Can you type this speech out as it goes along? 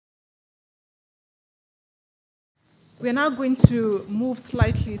We're now going to move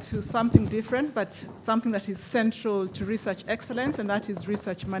slightly to something different, but something that is central to research excellence, and that is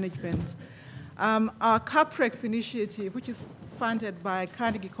research management. Our CAPREX initiative, which is funded by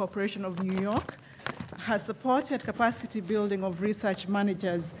Carnegie Corporation of New York, has supported capacity building of research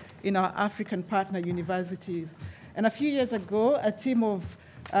managers in our African partner universities. And a few years ago, a team of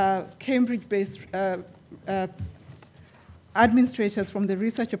Cambridge-based administrators from the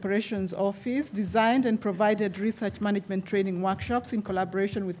Research Operations Office designed and provided research management training workshops in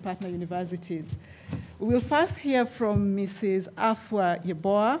collaboration with partner universities. We will first hear from Mrs. Afua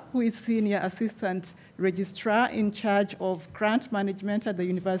Yeboah, who is Senior Assistant Registrar in charge of grant management at the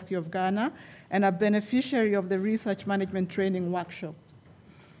University of Ghana and a beneficiary of the research management training workshop.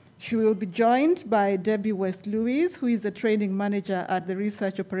 She will be joined by Debbie West-Lewis, who is the training manager at the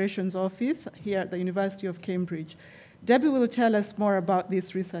Research Operations Office here at the University of Cambridge. Debbie will tell us more about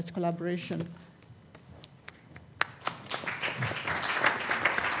this research collaboration.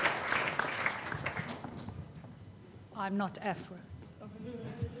 I'm not Afua.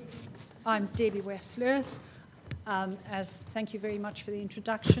 I'm Debbie West-Lewis. Thank you very much for the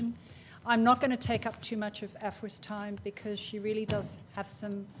introduction. I'm not going to take up too much of Afua's time because she really does have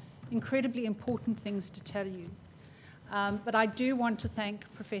some incredibly important things to tell you. But I do want to thank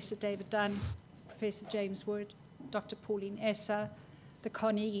Professor David Dunn, Professor James Wood, Dr. Pauline Esser, the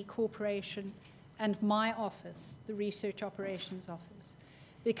Carnegie Corporation, and my office, the Research Operations Office,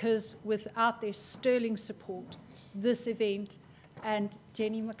 because without their sterling support, this event, and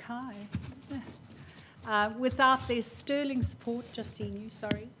Jenny Mackay, without their sterling support, just seen you,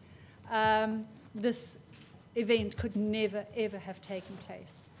 sorry, this event could never, ever have taken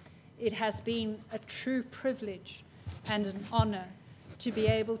place. It has been a true privilege and an honor to be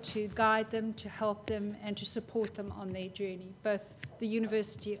able to guide them, to help them, and to support them on their journey, both the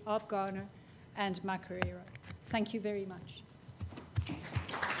University of Ghana and Makerere. Thank you very much.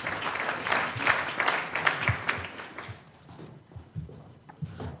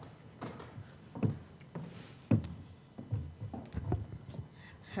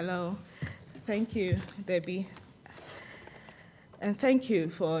 Hello. Thank you, Debbie. And thank you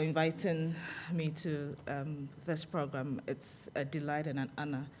for inviting me to this program. It's a delight and an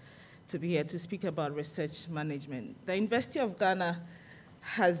honor to be here to speak about research management. The University of Ghana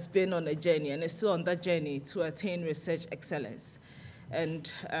has been on a journey and is still on that journey to attain research excellence.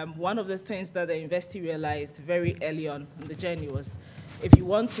 And one of the things that the university realized very early on in the journey was if you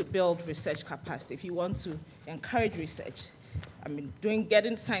want to build research capacity, if you want to encourage research,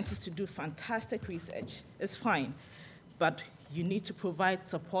 getting scientists to do fantastic research is fine, but you need to provide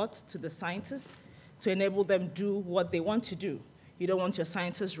support to the scientists to enable them do what they want to do. You don't want your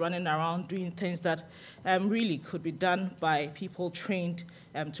scientists running around doing things that really could be done by people trained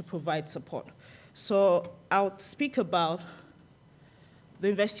to provide support. So I'll speak about the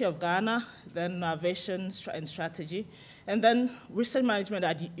University of Ghana, then our vision and strategy, and then research management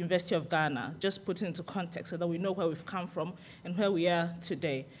at the University of Ghana, just put it into context so that we know where we've come from and where we are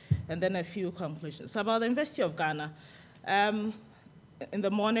today, and then a few conclusions. So about the University of Ghana, in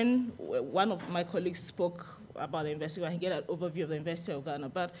the morning, one of my colleagues spoke about the university. I can get an overview of the University of Ghana.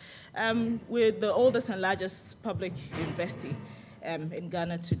 But we're the oldest and largest public university in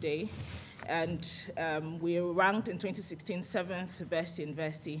Ghana today. And we were ranked in 2016 7th best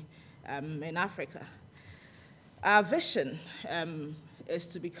university in Africa. Our vision is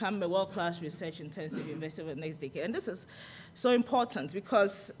to become a world-class research-intensive university over the next decade. And this is so important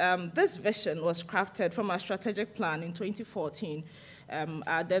because this vision was crafted from our strategic plan in 2014.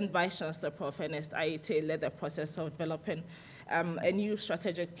 Our then Vice Chancellor, Prof. Ernest Ayete, led the process of developing a new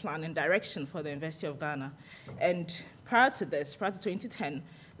strategic plan and direction for the University of Ghana. And prior to this, prior to 2010,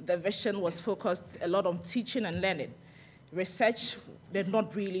 the vision was focused a lot on teaching and learning. Research did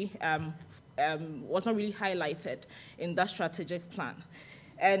not really, was not really highlighted in that strategic plan.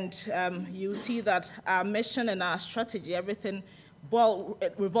 And you see that our mission and our strategy, everything, well,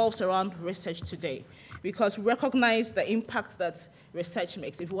 it revolves around research today, because we recognize the impact that research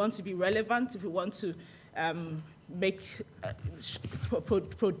makes. If we want to be relevant, if we want to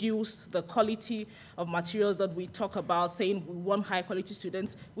produce the quality of materials that we talk about, saying we want high quality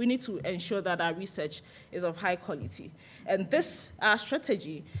students, we need to ensure that our research is of high quality. And this, our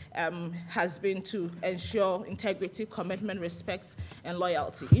strategy has been to ensure integrity, commitment, respect, and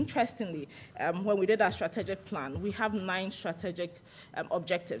loyalty. Interestingly, when we did our strategic plan, we have 9 strategic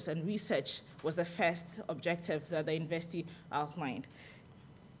objectives, and research was the first objective that the university outlined.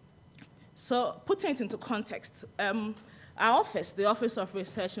 So putting it into context, our office, the Office of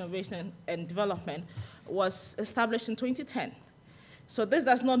Research, Innovation, and Development, was established in 2010. So this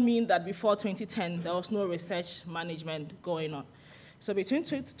does not mean that before 2010, there was no research management going on. So between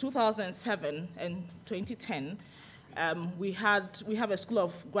 2007 and 2010, we have a School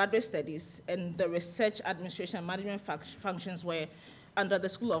of Graduate Studies, and the research administration and management functions were under the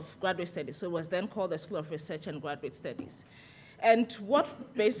School of Graduate Studies. So it was then called the School of Research and Graduate Studies. And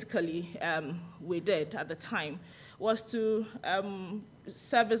what basically we did at the time was to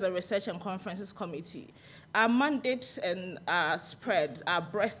serve as a research and conferences committee. Our mandate and our spread, our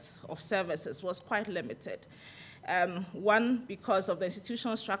breadth of services was quite limited. One, because of the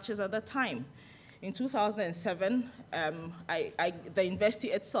institutional structures at the time. In 2007, the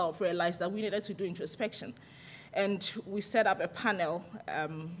university itself realized that we needed to do introspection. And we set up a panel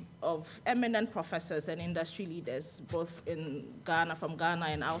of eminent professors and industry leaders, both in Ghana, from Ghana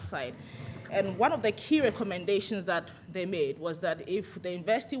and outside. And one of the key recommendations that they made was that if the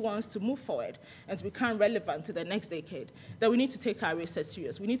university wants to move forward and to become relevant to the next decade, then we need to take our research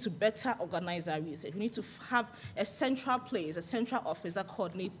serious. We need to better organize our research. We need to have a central place, a central office that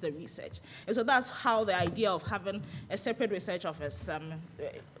coordinates the research. And so that's how the idea of having a separate research office,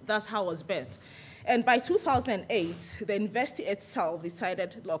 that's how it was birthed. And by 2008, the university itself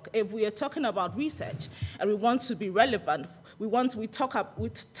decided, look, if we are talking about research and we want to be relevant,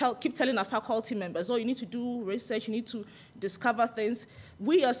 keep telling our faculty members, oh, you need to do research, you need to discover things.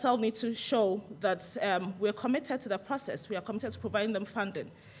 We ourselves need to show that we're committed to the process. We are committed to providing them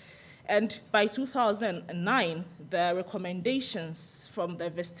funding. And by 2009, the recommendations from the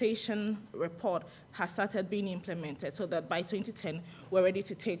Vestation report has started being implemented, so that by 2010, we're ready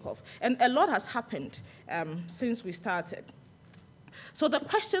to take off. And a lot has happened since we started. So the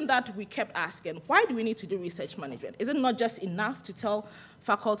question that we kept asking, why do we need to do research management? Is it not just enough to tell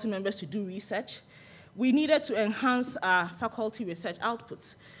faculty members to do research? We needed to enhance our faculty research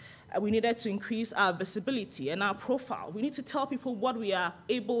output. We needed to increase our visibility and our profile. We need to tell people what we are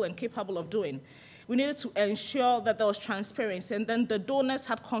able and capable of doing. We needed to ensure that there was transparency, and then the donors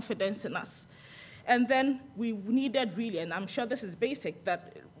had confidence in us. And then we needed really, and I'm sure this is basic,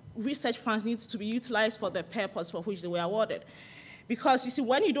 that research funds need to be utilized for the purpose for which they were awarded. Because you see,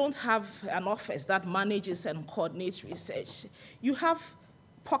 when you don't have an office that manages and coordinates research, you have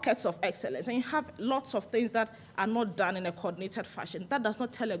pockets of excellence, and you have lots of things that are not done in a coordinated fashion. That does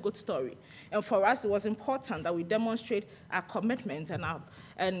not tell a good story. And for us, it was important that we demonstrate our commitment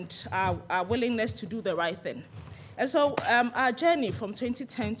and our willingness to do the right thing. And so our journey from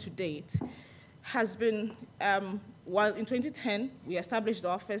 2010 to date has been, well, in 2010, we established the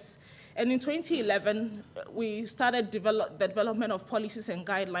office. And in 2011, we started the development of policies and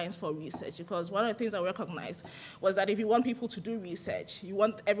guidelines for research, because one of the things I recognized was that if you want people to do research, you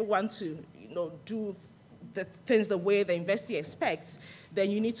want everyone to do the things the way the university expects, then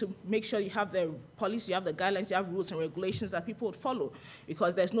you need to make sure you have the policy, you have the guidelines, you have rules and regulations that people would follow,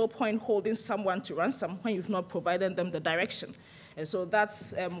 because there's no point holding someone to ransom when you've not provided them the direction. And so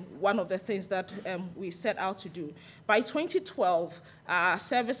that's one of the things that we set out to do. By 2012, our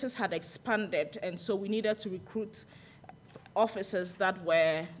services had expanded, and so we needed to recruit officers that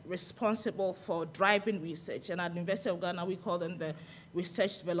were responsible for driving research. And at the University of Ghana, we call them the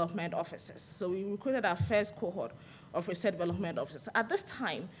Research Development Officers. So we recruited our first cohort of Research Development Officers. At this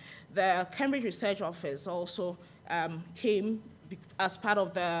time, the Cambridge Research Office also came as part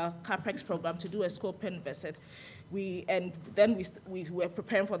of the CAPREX program to do a scoping visit. And then we were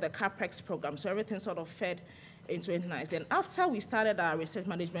preparing for the CAPREX program, so everything sort of fed into it nice. Then after we started our research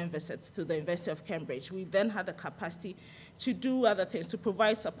management visits to the University of Cambridge, we then had the capacity to do other things, to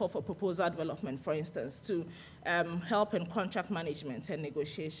provide support for proposal development, for instance, to help in contract management and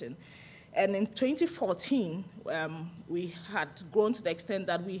negotiation. And in 2014, we had grown to the extent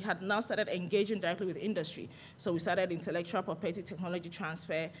that we had now started engaging directly with industry. So we started intellectual property, technology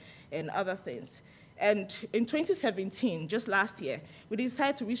transfer, and other things. And in 2017, just last year, we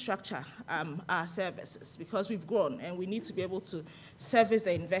decided to restructure our services, because we've grown and we need to be able to service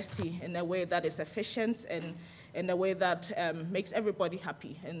the university in a way that is efficient and in a way that makes everybody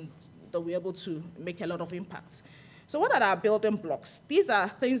happy, and that we're able to make a lot of impact. So what are our building blocks? These are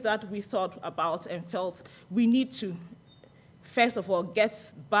things that we thought about and felt we need to, first of all,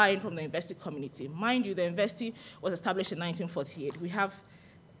 get buy-in from the university community. Mind you, the university was established in 1948. We have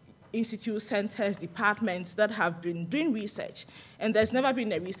institutes, centers, departments that have been doing research, and there's never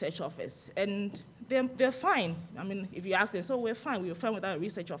been a research office. And they're fine. I mean, if you ask them, so we're fine without a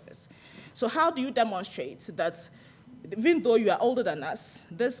research office. So how do you demonstrate that even though you are older than us,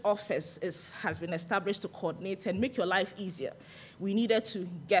 this office has been established to coordinate and make your life easier? We needed to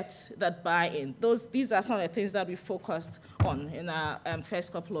get that buy-in. These are some of the things that we focused on in our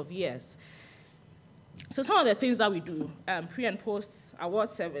first couple of years. So some of the things that we do, pre and post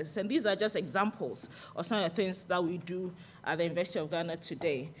award service, and these are just examples of some of the things that we do at the University of Ghana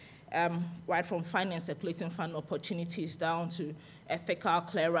today, right from finding and circulating fund opportunities down to ethical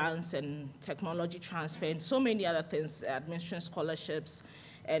clearance and technology transfer, and so many other things, administration scholarships,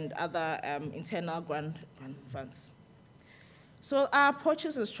 and other internal grant funds. So our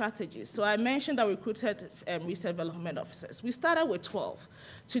approaches and strategies. So I mentioned that we recruited research development officers. We started with 12.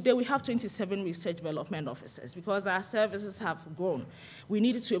 Today we have 27 research development officers because our services have grown. We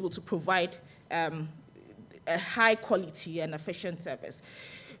needed to be able to provide a high quality and efficient service.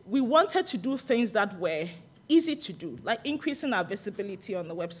 We wanted to do things that were easy to do, like increasing our visibility on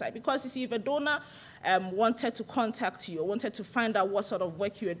the website. Because you see, if a donor wanted to contact you or wanted to find out what sort of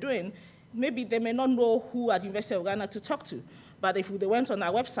work you are doing, maybe they may not know who at the University of Ghana to talk to. But if they went on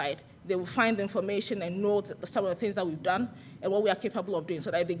our website, they will find the information and know some of the things that we've done and what we are capable of doing.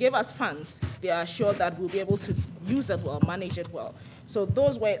 So that if they give us funds, they are sure that we'll be able to use it well, manage it well. So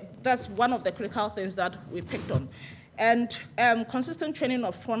that's one of the critical things that we picked on. And consistent training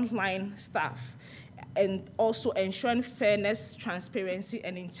of frontline staff, and also ensuring fairness, transparency,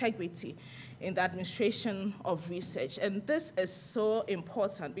 and integrity in the administration of research. And this is so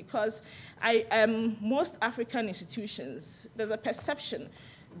important because most African institutions, there's a perception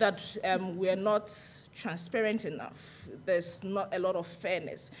that we're not transparent enough. There's not a lot of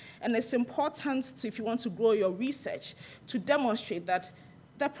fairness. And it's important to, if you want to grow your research, to demonstrate that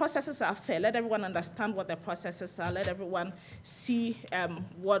the processes are fair. Let everyone understand what the processes are. Let everyone see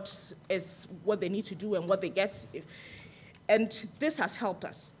what they need to do and what they get. And this has helped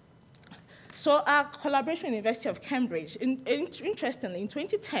us. So our collaboration with the University of Cambridge, interestingly, in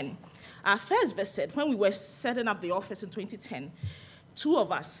 2010, our first visit, when we were setting up the office in 2010, two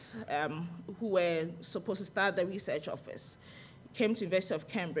of us who were supposed to start the research office came to University of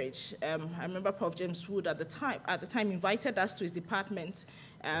Cambridge. I remember Prof. James Wood at the time invited us to his department,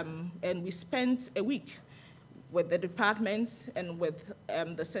 and we spent a week with the department and with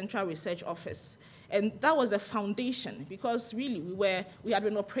the Central Research Office. And that was the foundation, because really we had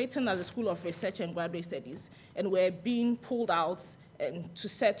been operating as a School of Research and Graduate Studies, and we're being pulled out and to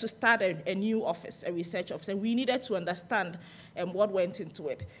start a new office, a research office, and we needed to understand what went into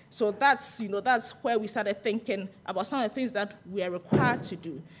it. So that's where we started thinking about some of the things that we are required to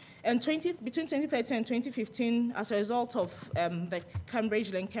do. And between 2013 and 2015, as a result of the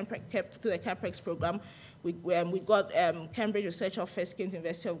Cambridge link to the CAPREX program, we got Cambridge Research Office, came to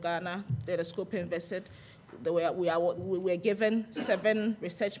University of Ghana, did a scoping visit. We were given 7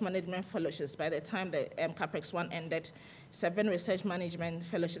 research management fellowships. By the time the CAPREX 1 ended, 7 research management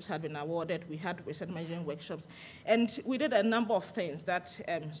fellowships had been awarded. We had research management workshops. And we did a number of things that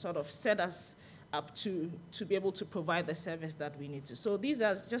sort of set us up to be able to provide the service that we need to. So these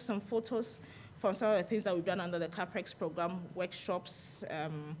are just some photos from some of the things that we've done under the CAPREX program, workshops,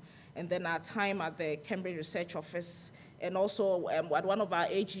 and then our time at the Cambridge Research Office. And also at one of our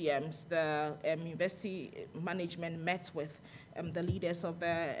AGMs, the university management met with the leaders of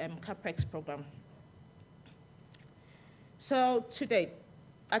the CAPREX program. So to date,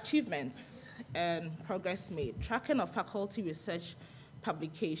 achievements and progress made. Tracking of faculty research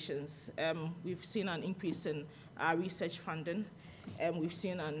publications. We've seen an increase in our research funding, and we've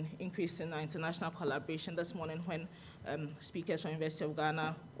seen an increase in our international collaboration. This morning when speakers from University of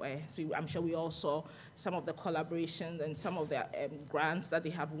Ghana, I'm sure we all saw some of the collaboration and some of the grants that they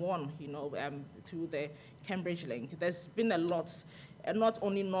have won, through the Cambridge link. There's been a lot, and not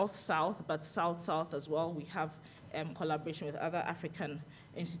only North-South, but South-South as well. We have collaboration with other African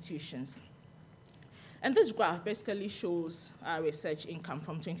institutions. And this graph basically shows our research income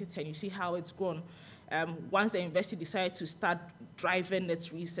from 2010. You see how it's grown. Once the university decided to start driving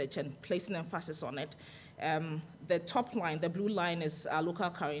its research and placing emphasis on it, the top line, the blue line, is our local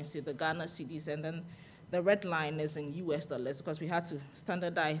currency, the Ghana cedis, and then the red line is in US dollars because we had to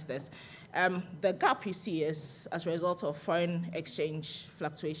standardize this. The gap you see is as a result of foreign exchange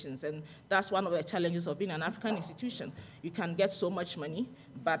fluctuations, and that's one of the challenges of being an African institution. You can get so much money,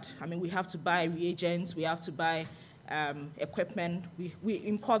 but we have to buy reagents, we have to buy equipment, we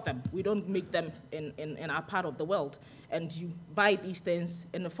import them. We don't make them in our part of the world. And you buy these things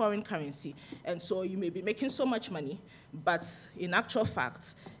in a foreign currency. And so you may be making so much money, but in actual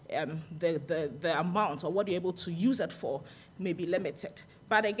fact, the amount or what you're able to use it for may be limited.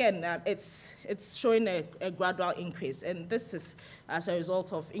 But again, it's showing a gradual increase. And this is as a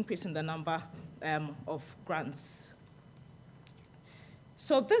result of increasing the number of grants.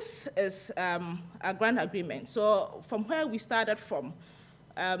 So this is a grant agreement. So from where we started from,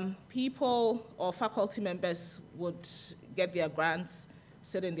 people or faculty members would get their grants,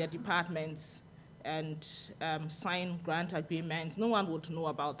 sit in their departments, and sign grant agreements. No one would know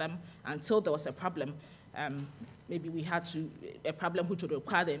about them until there was a problem. Maybe we had a problem which would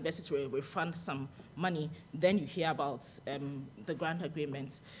require the investor to refund some money. Then you hear about the grant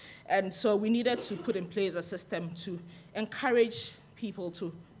agreements. And so we needed to put in place a system to encourage people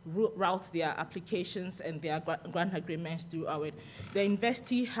to route their applications and their grant agreements through ORID. The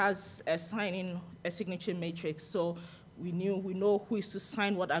investee has a signature matrix, so we know who is to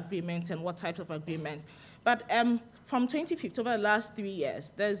sign what agreements and what types of agreements. But from 2015, over the last 3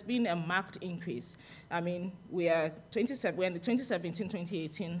 years, there's been a marked increase. I mean, we're in the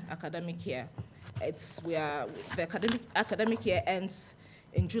 2017-2018 academic year. The academic year ends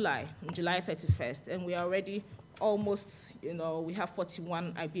in July 31st, and we are already almost, we have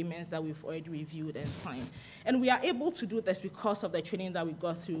 41 agreements that we've already reviewed and signed. And we are able to do this because of the training that we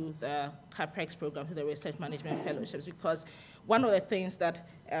got through the CAPEX program, through the Research Management Fellowships, because one of the things that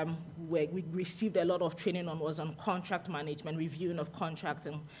we received a lot of training on was on contract management, reviewing of contracts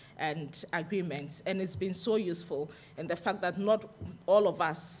and agreements. And it's been so useful, and the fact that not all of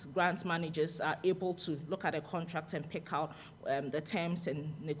us grant managers are able to look at a contract and pick out the terms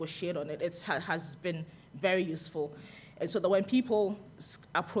and negotiate on it, has been very useful. And so that when people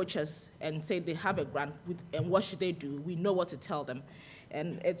approach us and say they have a grant and what should they do, we know what to tell them.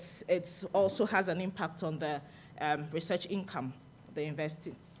 And it's also has an impact on the research income they invest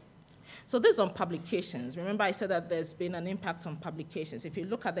in. So this is on publications. Remember I said that there's been an impact on publications. If you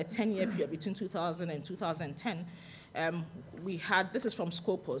look at the 10-year period between 2000 and 2010, this is from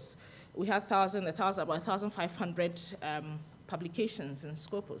Scopus, we had about 1,500 publications in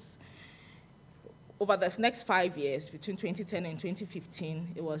Scopus. Over the next 5 years, between 2010 and 2015,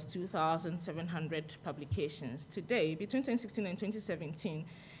 it was 2,700 publications. Today, between 2016 and 2017,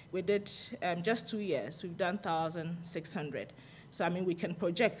 we did, just 2 years, we've done 1,600. So, I mean, we can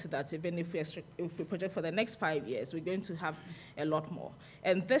project that even if we project for the next 5 years, we're going to have a lot more.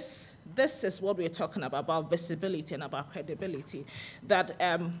 And this is what we're talking about visibility and about credibility, that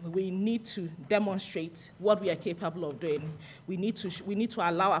we need to demonstrate what we are capable of doing. We need to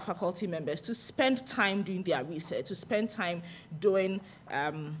allow our faculty members to spend time doing their research, to spend time doing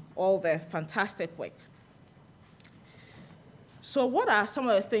all the fantastic work. So what are some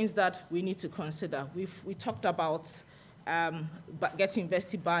of the things that we need to consider? We talked about getting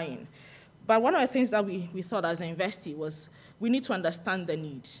investee buy-in. But one of the things that we thought as an investee was we need to understand the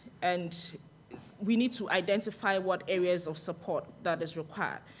need, and we need to identify what areas of support that is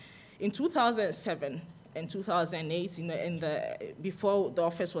required. In 2007 and 2008, before the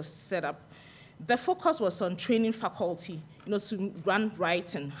office was set up, the focus was on training faculty, to grant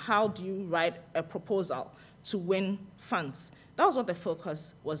writing. How do you write a proposal to win funds? That was what the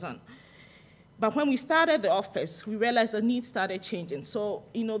focus was on. But when we started the office, we realized the needs started changing. So,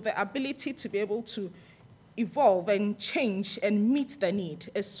 the ability to be able to evolve and change and meet the need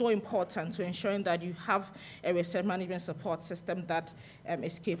is so important to ensuring that you have a research management support system that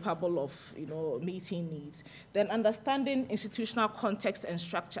is capable of, meeting needs. Then understanding institutional context and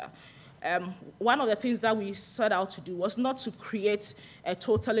structure. One of the things that we set out to do was not to create a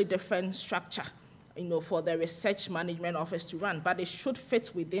totally different structure, for the research management office to run, but it should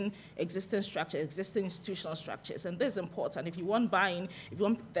fit within existing structures, existing institutional structures. And this is important. If you want buy-in, if you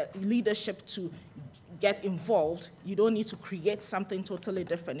want the leadership to get involved, you don't need to create something totally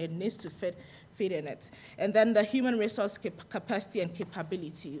different. It needs to fit in it. And then the human resource capacity and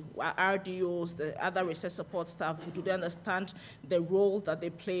capability, RDOs, the other research support staff, do they understand the role that they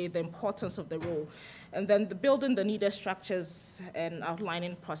play, the importance of the role? And then building the needed structures and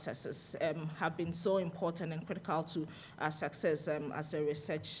outlining processes have been so important and critical to our success as a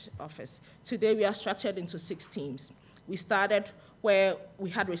research office. Today, we are structured into 6 teams. We started where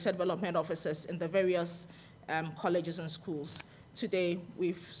we had research development officers in the various colleges and schools. Today,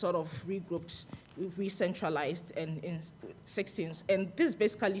 we've sort of regrouped, we've re-centralized in 6 teams. And this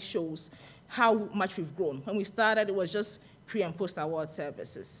basically shows how much we've grown. When we started, it was just pre- and post-award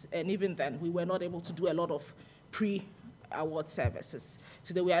services. And even then, we were not able to do a lot of pre-award services.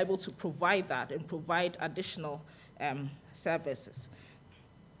 Today, we are able to provide that and provide additional services.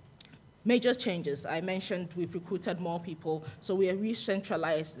 Major changes. I mentioned we've recruited more people, so we are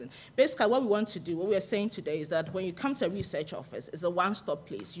re-centralized. Basically, what we want to do, what we are saying today is that when you come to a research office, it's a one-stop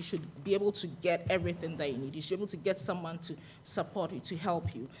place. You should be able to get everything that you need. You should be able to get someone to support you, to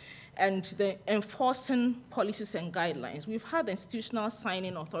help you. And the enforcing policies and guidelines. We've had the institutional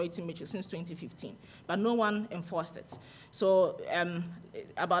signing authority matrix since 2015, but no one enforced it. So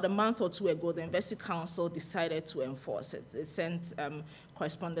about a month or 2 ago, the Investing Council decided to enforce it. It sent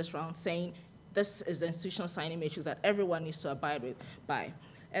correspondence round saying this is the institutional signing matrix that everyone needs to abide by.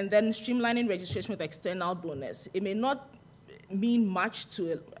 And then streamlining registration with external donors. It may not mean much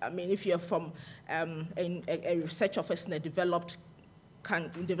to, I mean, if you're from a research office in a developed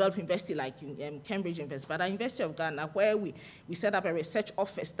university like Cambridge University, but at the University of Ghana, where we set up a research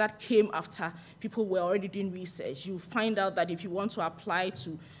office that came after people were already doing research, you find out that if you want to apply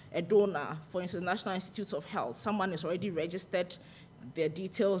to a donor, for instance, National Institutes of Health, someone is already registered their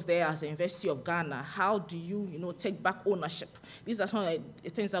details there as the University of Ghana. How do you, take back ownership? These are some of the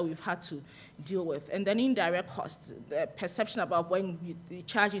things that we've had to deal with. And then indirect costs, the perception about when you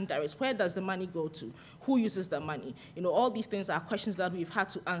charge indirect, where does the money go to? Who uses the money? All these things are questions that we've had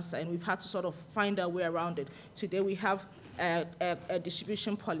to answer, and we've had to sort of find our way around it. Today we have a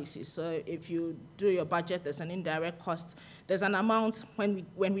distribution policy. So if you do your budget, there's an indirect cost. There's an amount when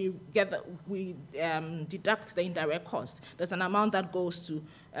we deduct the indirect cost. There's an amount that goes to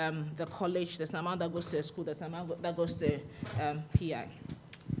the college. There's an amount that goes to the school. There's an amount that goes to PI.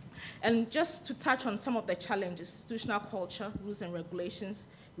 And just to touch on some of the challenges: institutional culture, rules and regulations,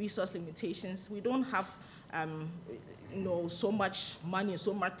 resource limitations. We don't have so much money,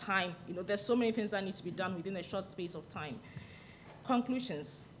 so much time. There's so many things that need to be done within a short space of time.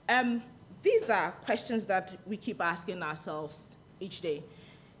 Conclusions. These are questions that we keep asking ourselves each day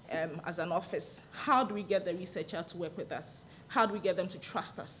as an office. How do we get the researcher to work with us? How do we get them to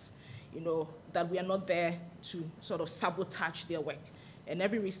trust us? That we are not there to sort of sabotage their work. And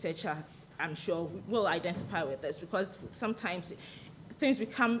every researcher, I'm sure, will identify with this, because sometimes things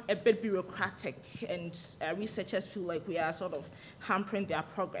become a bit bureaucratic, and researchers feel like we are sort of hampering their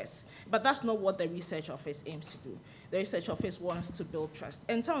progress. But that's not what the research office aims to do. The research office wants to build trust.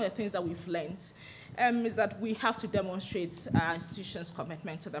 And some of the things that we've learned is that we have to demonstrate our institution's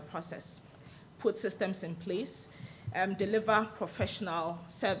commitment to the process, put systems in place, deliver professional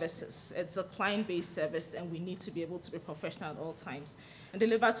services. It's a client-based service, and we need to be able to be professional at all times, and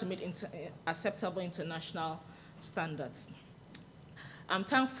deliver to meet acceptable international standards. I'm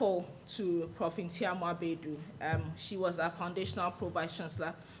thankful to Prof. Ntiamu Abedu. She was our foundational pro-vice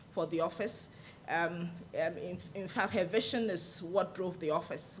chancellor for the office. In fact, her vision is what drove the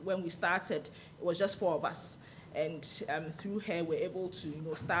office. When we started, it was just 4 of us. And through her, we're able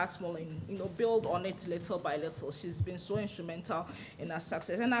to start small and build on it little by little. She's been so instrumental in our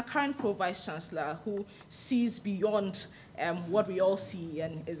success. And our current pro-vice chancellor, who sees beyond what we all see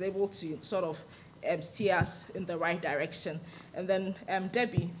and is able to sort of steer us in the right direction. And then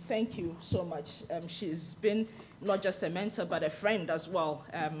Debbie, thank you so much. She's been not just a mentor, but a friend as well.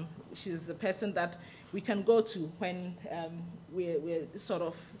 She's the person that we can go to when we're sort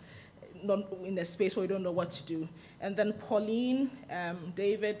of not in a space where we don't know what to do. And then Pauline,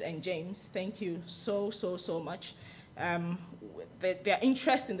 David, and James, thank you so much. Their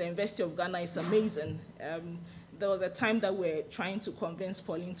interest in the University of Ghana is amazing. There was a time that we're trying to convince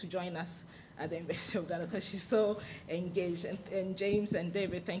Pauline to join us at the University of Ghana because she's so engaged. And James and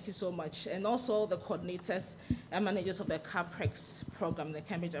David, thank you so much. And also the coordinators and managers of the CAPREX program, the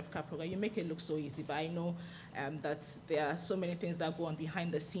Cambridge Africa program. You make it look so easy, but I know that there are so many things that go on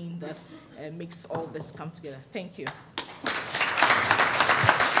behind the scene that makes all this come together. Thank you.